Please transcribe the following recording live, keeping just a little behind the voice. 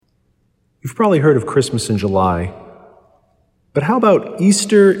You've probably heard of Christmas in July, but how about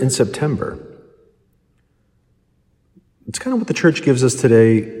Easter in September? It's kind of what the church gives us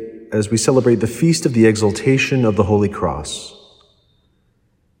today as we celebrate the Feast of the Exaltation of the Holy Cross.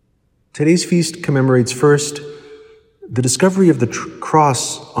 Today's feast commemorates first the discovery of the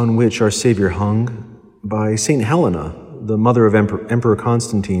cross on which our Savior hung by St. Helena, the mother of Emperor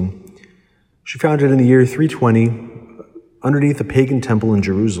Constantine. She found it in the year 320 underneath a pagan temple in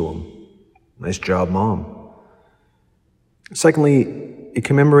Jerusalem. Nice job, Mom. Secondly, it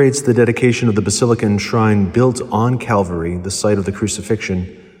commemorates the dedication of the basilica and shrine built on Calvary, the site of the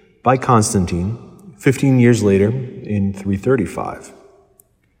crucifixion, by Constantine 15 years later in 335.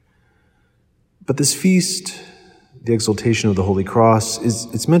 But this feast, the exaltation of the Holy Cross,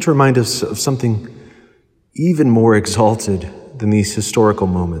 it's meant to remind us of something even more exalted than these historical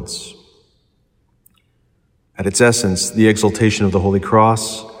moments. At its essence, the exaltation of the Holy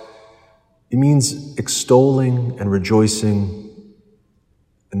Cross, it means extolling and rejoicing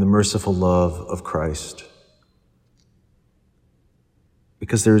in the merciful love of Christ.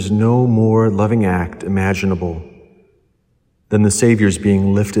 Because there is no more loving act imaginable than the Savior's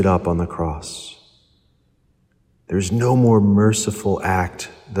being lifted up on the cross. There's no more merciful act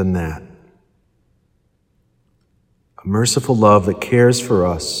than that. A merciful love that cares for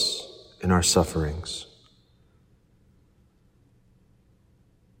us in our sufferings.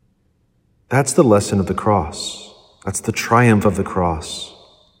 That's the lesson of the cross. That's the triumph of the cross.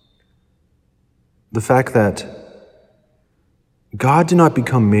 The fact that God did not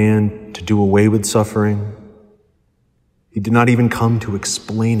become man to do away with suffering. He did not even come to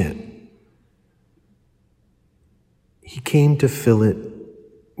explain it. He came to fill it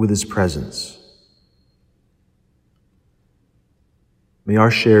with his presence. May our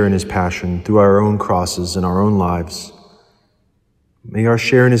share in his passion through our own crosses and our own lives, may our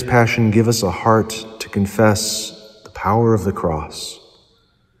share in his passion give us a heart to confess the power of the cross,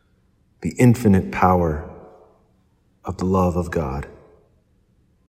 the infinite power of the love of God.